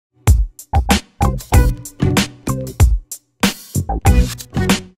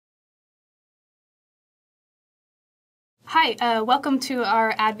Hi, welcome to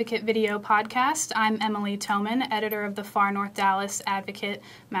our Advocate video podcast. I'm Emily Toman, editor of the Far North Dallas Advocate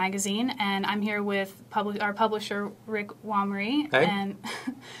magazine, and I'm here with our publisher, Rick Wamre. Hey.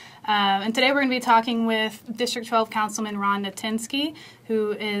 And today we're going to be talking with District 12 Councilman Ron Natinsky,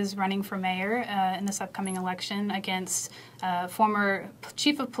 who is running for mayor in this upcoming election against former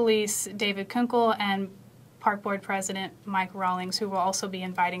Chief of Police David Kunkel and Park Board President Mike Rawlings, who we'll also be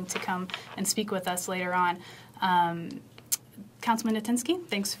inviting to come and speak with us later on. Councilman Natinsky,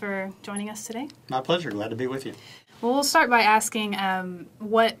 thanks for joining us today. My pleasure. Glad to be with you. Well, we'll start by asking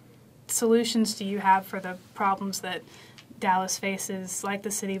what solutions do you have for the problems that Dallas faces, like the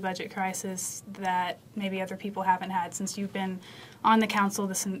city budget crisis, that maybe other people haven't had since you've been on the council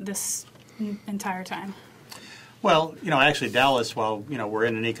this entire time? Well, actually Dallas, while, we're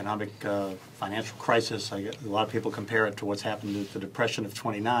in an economic financial crisis, a lot of people compare it to what's happened to the Depression of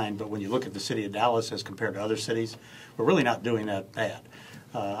 '29, but when you look at the city of Dallas as compared to other cities, we're really not doing that bad.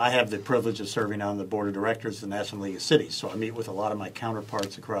 I have the privilege of serving on the board of directors of the National League of Cities, so I meet with a lot of my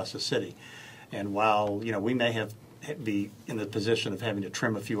counterparts across the city. And while, we may be in the position of having to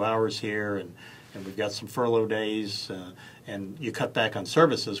trim a few hours here, and we've got some furlough days, and you cut back on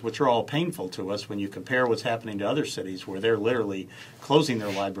services, which are all painful to us when you compare what's happening to other cities where they're literally closing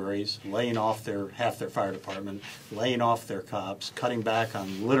their libraries, laying off half their fire department, laying off their cops, cutting back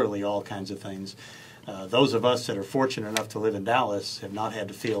on literally all kinds of things. Those of us that are fortunate enough to live in Dallas have not had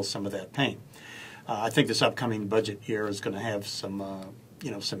to feel some of that pain. I think this upcoming budget year is going to have some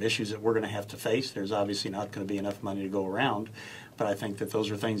issues that we're going to have to face. There's obviously not going to be enough money to go around, but I think that those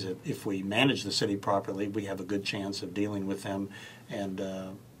are things that if we manage the city properly, we have a good chance of dealing with them and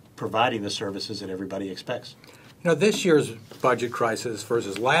providing the services that everybody expects. This year's budget crisis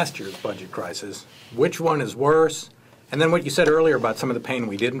versus last year's budget crisis, which one is worse? And then what you said earlier about some of the pain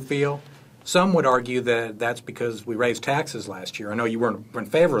we didn't feel. Some would argue that that's because we raised taxes last year. I know you weren't in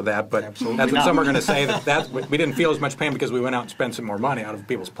favor of that, but Absolutely that's what not. some are going to say, that we didn't feel as much pain because we went out and spent some more money out of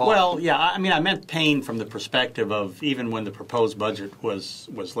people's pockets. Well, yeah, I meant pain from the perspective of even when the proposed budget was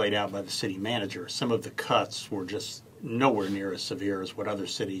laid out by the city manager, some of the cuts were just nowhere near as severe as what other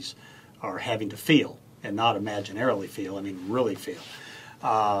cities are having to feel, and not imaginarily feel, really feel.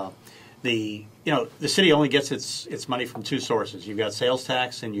 The city only gets its money from two sources. You've got sales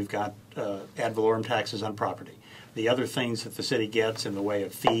tax and you've got ad valorem taxes on property. The other things that the city gets in the way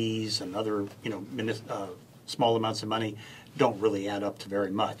of fees and other small amounts of money don't really add up to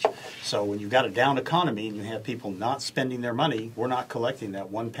very much. So when you've got a down economy and you have people not spending their money, we're not collecting that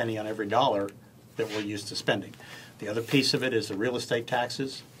 1 penny on every dollar that we're used to spending. The other piece of it is the real estate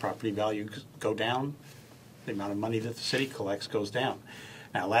taxes. Property values go down. The amount of money that the city collects goes down.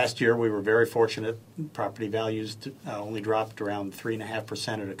 Now, last year we were very fortunate. Property values only dropped around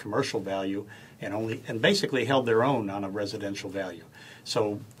 3.5% at a commercial value, and basically held their own on a residential value.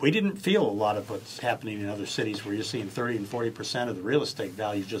 So we didn't feel a lot of what's happening in other cities where you're seeing 30 and 40% of the real estate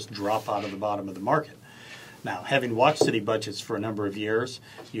value just drop out of the bottom of the market. Now, having watched city budgets for a number of years,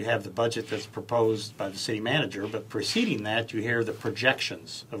 you have the budget that's proposed by the city manager, but preceding that, you hear the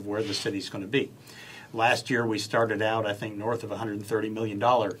projections of where the city's going to be. Last year, we started out, I think, north of $130 million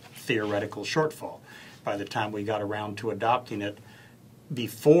theoretical shortfall. By the time we got around to adopting it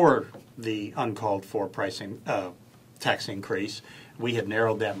before the uncalled for tax increase, we had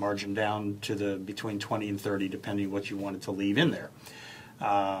narrowed that margin down to between 20 and 30, depending what you wanted to leave in there.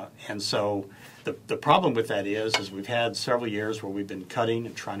 And so the problem with that is we've had several years where we've been cutting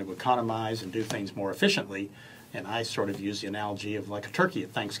and trying to economize and do things more efficiently. And I sort of use the analogy of like a turkey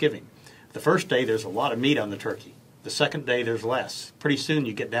at Thanksgiving. The first day, there's a lot of meat on the turkey. The second day, there's less. Pretty soon,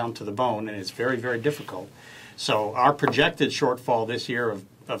 you get down to the bone, and it's very, very difficult. So our projected shortfall this year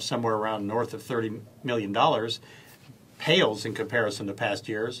of somewhere around north of $30 million pales in comparison to past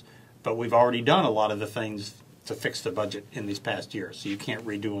years, but we've already done a lot of the things to fix the budget in these past years, so you can't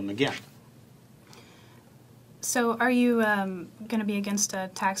redo them again. So are you going to be against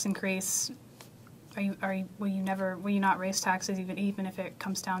a tax increase? Will you not raise taxes even if it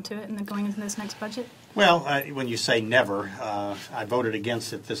comes down to it and then going into this next budget? Well, when you say never, I voted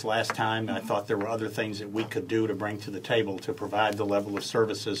against it this last time. I thought there were other things that we could do to bring to the table to provide the level of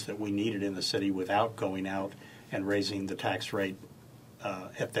services that we needed in the city without going out and raising the tax rate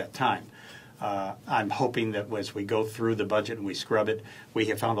at that time. I'm hoping that as we go through the budget and we scrub it, we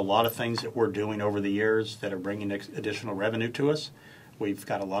have found a lot of things that we're doing over the years that are bringing additional revenue to us. We've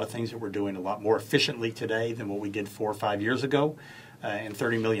got a lot of things that we're doing a lot more efficiently today than what we did 4 or 5 years ago, and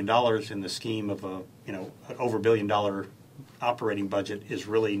 $30 million in the scheme of an over $1 billion operating budget is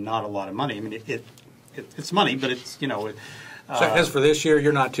really not a lot of money. It's money, but it's So as for this year,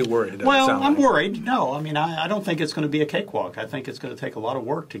 you're not too worried? It doesn't Well, sound I'm like. worried. No, I mean, I don't think it's going to be a cakewalk. I think it's going to take a lot of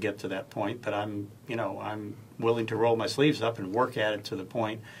work to get to that point, but I'm willing to roll my sleeves up and work at it to the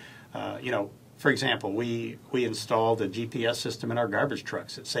point, for example, we installed a GPS system in our garbage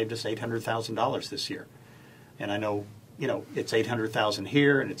trucks. It saved us $800,000 this year. And I know, it's $800,000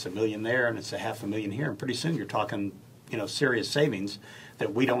 here, and it's $1 million there, and it's $500,000 here, and pretty soon you're talking, serious savings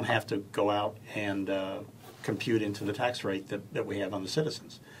that we don't have to go out and compute into the tax rate that we have on the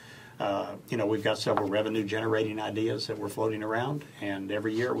citizens. We've got several revenue generating ideas that we're floating around, and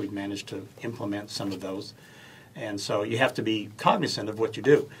every year we've managed to implement some of those. And so you have to be cognizant of what you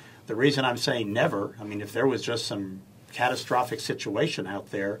do. The reason I'm saying never, I mean, if there was just some catastrophic situation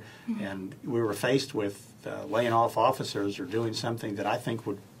out there and we were faced with laying off officers or doing something that I think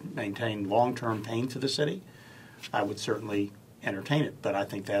would maintain long-term pain to the city, I would certainly entertain it, but I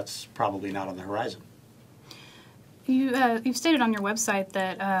think that's probably not on the horizon. You've stated on your website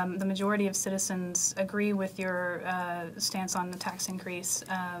that the majority of citizens agree with your stance on the tax increase.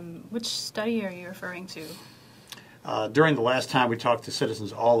 Which study are you referring to? During the last time we talked to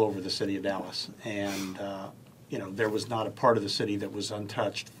citizens all over the city of Dallas, and there was not a part of the city that was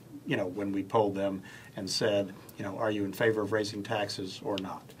untouched, when we polled them and said, are you in favor of raising taxes or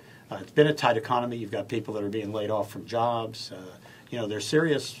not? It's been a tight economy. You've got people that are being laid off from jobs. There's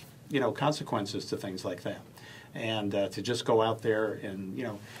serious, consequences to things like that. And to just go out there and,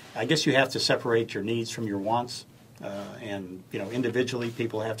 I guess you have to separate your needs from your wants. And, individually,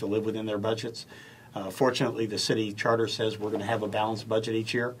 people have to live within their budgets. Fortunately, the city charter says we're going to have a balanced budget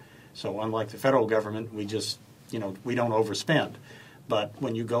each year. So unlike the federal government, we just, we don't overspend. But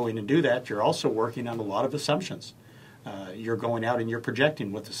when you go in and do that, you're also working on a lot of assumptions. You're going out and you're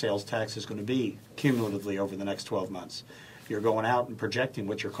projecting what the sales tax is going to be cumulatively over the next 12 months. You're going out and projecting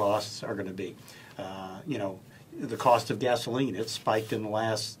what your costs are going to be. The cost of gasoline, it's spiked in the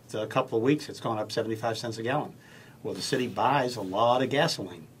last couple of weeks. It's gone up 75 cents a gallon. Well, the city buys a lot of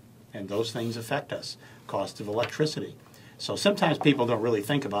gasoline, and those things affect us. Cost of electricity. So sometimes people don't really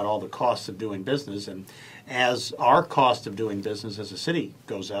think about all the costs of doing business, and as our cost of doing business as a city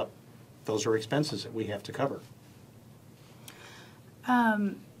goes up, those are expenses that we have to cover.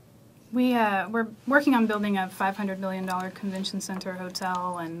 We're working on building a $500 million convention center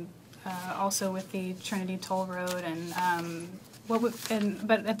hotel, and also with the Trinity Toll Road, and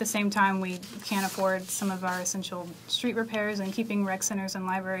but at the same time we can't afford some of our essential street repairs and keeping rec centers and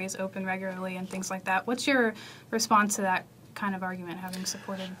libraries open regularly and things like that. What's your response to that kind of argument, having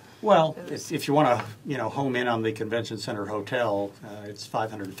supported? Well, if you want to, home in on the convention center hotel, it's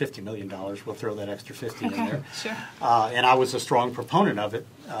 $550 million. We'll throw that extra 50 in there. Sure. And I was a strong proponent of it.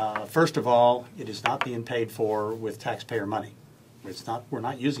 First of all, it is not being paid for with taxpayer money. We're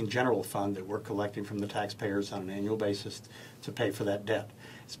not using general fund that we're collecting from the taxpayers on an annual basis to pay for that debt.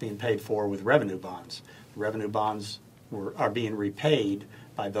 It's being paid for with revenue bonds. The revenue bonds are being repaid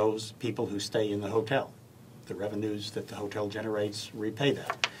by those people who stay in the hotel. The revenues that the hotel generates repay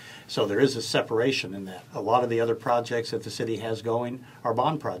that. So there is a separation in that. A lot of the other projects that the city has going are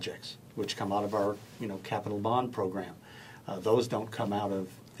bond projects, which come out of our capital bond program. Those don't come out of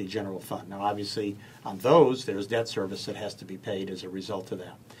the general fund. Now, obviously, on those, there's debt service that has to be paid as a result of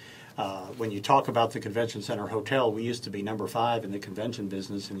that. When you talk about the convention center hotel, we used to be number 5 in the convention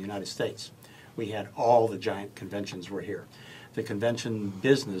business in the United States. We had all the giant conventions were here. The convention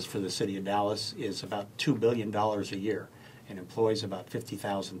business for the city of Dallas is about $2 billion a year and employs about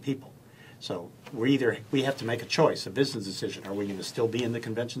 50,000 people. So we have to make a choice, a business decision. Are we going to still be in the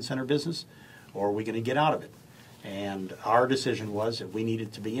convention center business, or are we going to get out of it? And our decision was that we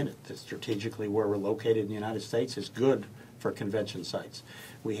needed to be in it, that strategically where we're located in the United States is good for convention sites.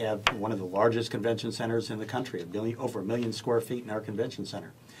 We have one of the largest convention centers in the country, over 1 million square feet in our convention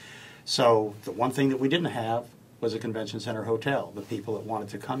center. So the one thing that we didn't have was a convention center hotel. The people that wanted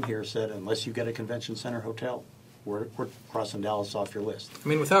to come here said, unless you get a convention center hotel, we're crossing Dallas off your list. I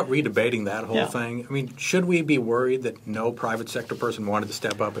mean, without redebating that whole thing, I mean, should we be worried that no private sector person wanted to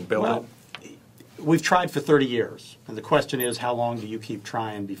step up and build it? We've tried for 30 years, and the question is, how long do you keep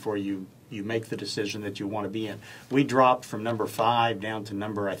trying before you make the decision that you want to be in? We dropped from number 5 down to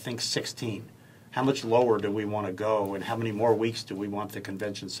number, I think, 16. How much lower do we want to go, and how many more weeks do we want the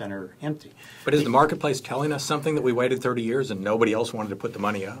convention center empty? But is the marketplace telling us something that we waited 30 years and nobody else wanted to put the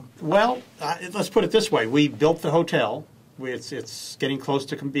money up? Well, let's put it this way. We built the hotel. It's getting close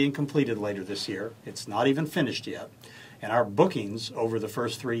to being completed later this year. It's not even finished yet. And our bookings over the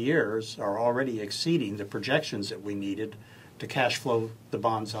first 3 years are already exceeding the projections that we needed to cash flow the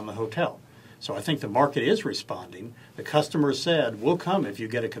bonds on the hotel. So I think the market is responding. The customer said, we'll come if you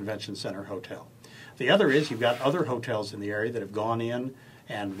get a convention center hotel. The other is you've got other hotels in the area that have gone in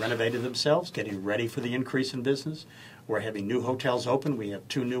and renovated themselves, getting ready for the increase in business. We're having new hotels open. We have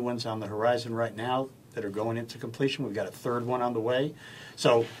 2 new ones on the horizon right now that are going into completion. We've got a 3rd one on the way.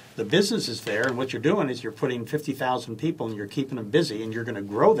 So the business is there, and what you're doing is you're putting 50,000 people and you're keeping them busy, and you're going to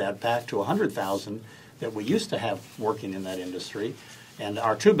grow that back to 100,000 that we used to have working in that industry. And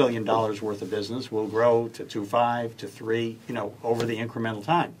our $2 billion worth of business will grow to 2.5 to 3, over the incremental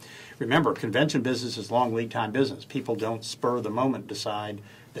time. Remember, convention business is long lead time business. People don't spur of the moment decide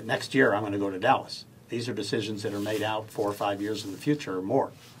that next year I'm going to go to Dallas. These are decisions that are made out 4 or 5 years in the future or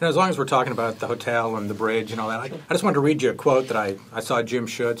more. And as long as we're talking about the hotel and the bridge and all that, I just wanted to read you a quote that I saw Jim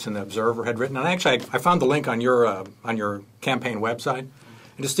Schutze in the Observer had written. And I found the link on your campaign website,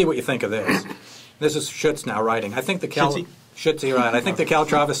 and just see what you think of this. This is Schutze now writing. I think the Schutze, right? I think the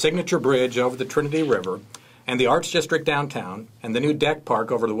Caltrava signature bridge over the Trinity River and the Arts District downtown and the new deck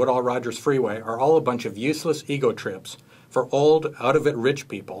park over the Woodall Rogers Freeway are all a bunch of useless ego trips for old, out-of-it rich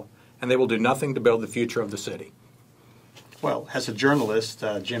people, and they will do nothing to build the future of the city. Well, as a journalist,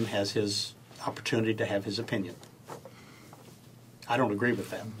 Jim has his opportunity to have his opinion. I don't agree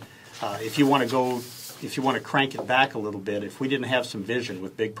with that. If you want to crank it back a little bit, if we didn't have some vision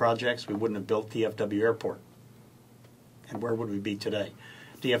with big projects, we wouldn't have built DFW Airport. And where would we be today?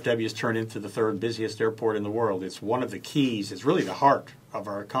 DFW has turned into the 3rd busiest airport in the world. It's one of the keys. It's really the heart of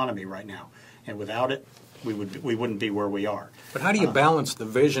our economy right now. And without it, we wouldn't be where we are. But how do you balance the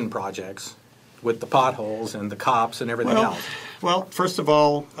vision projects with the potholes and the cops and everything else? Well, first of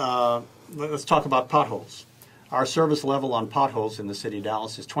all, let's talk about potholes. Our service level on potholes in the city of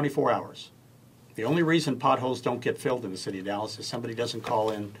Dallas is 24 hours. The only reason potholes don't get filled in the city of Dallas is somebody doesn't call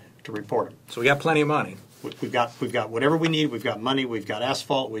in to report them. So we got plenty of money. We've got whatever we need. We've got money. We've got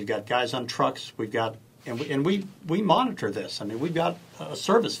asphalt. We've got guys on trucks. And we monitor this. I mean, we've got a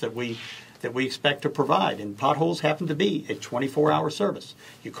service that we expect to provide, and potholes happen to be a 24-hour service.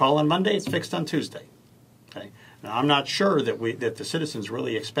 You call on Monday, it's fixed on Tuesday. Okay. Now, I'm not sure that the citizens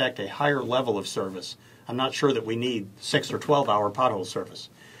really expect a higher level of service. I'm not sure that we need 6 or 12-hour pothole service.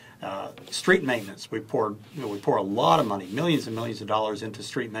 Street maintenance, we pour a lot of money, millions and millions of dollars into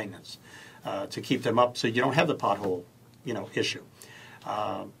street maintenance to keep them up so you don't have the pothole, issue.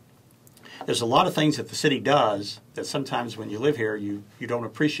 There's a lot of things that the city does that sometimes when you live here you don't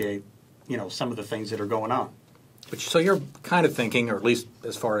appreciate, some of the things that are going on. So you're kind of thinking, or at least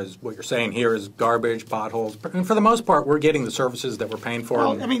as far as what you're saying here, is garbage, potholes, and for the most part, we're getting the services that we're paying for.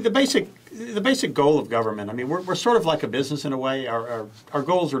 Well, I mean, the basic goal of government. I mean, we're sort of like a business in a way. Our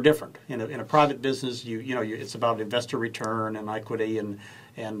goals are different. In a private business, it's about investor return and equity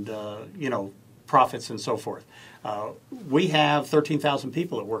and profits and so forth. We have 13,000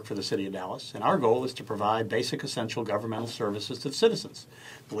 people that work for the city of Dallas, and our goal is to provide basic essential governmental services to the citizens.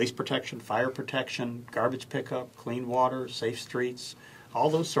 Police protection, fire protection, garbage pickup, clean water, safe streets, all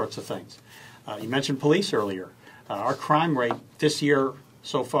those sorts of things. You mentioned police earlier. Our crime rate this year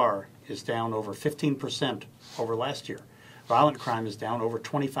so far is down over 15% over last year. Violent crime is down over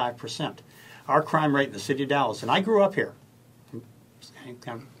 25%. Our crime rate in the city of Dallas, and I grew up here.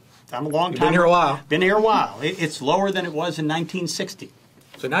 I'm a long time. Been here a while. Been here a while. It's lower than it was in 1960.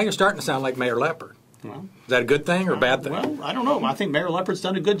 So now you're starting to sound like Mayor Leopard. Well, is that a good thing or a bad thing? Well, I don't know. I think Mayor Leopard's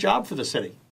done a good job for the city.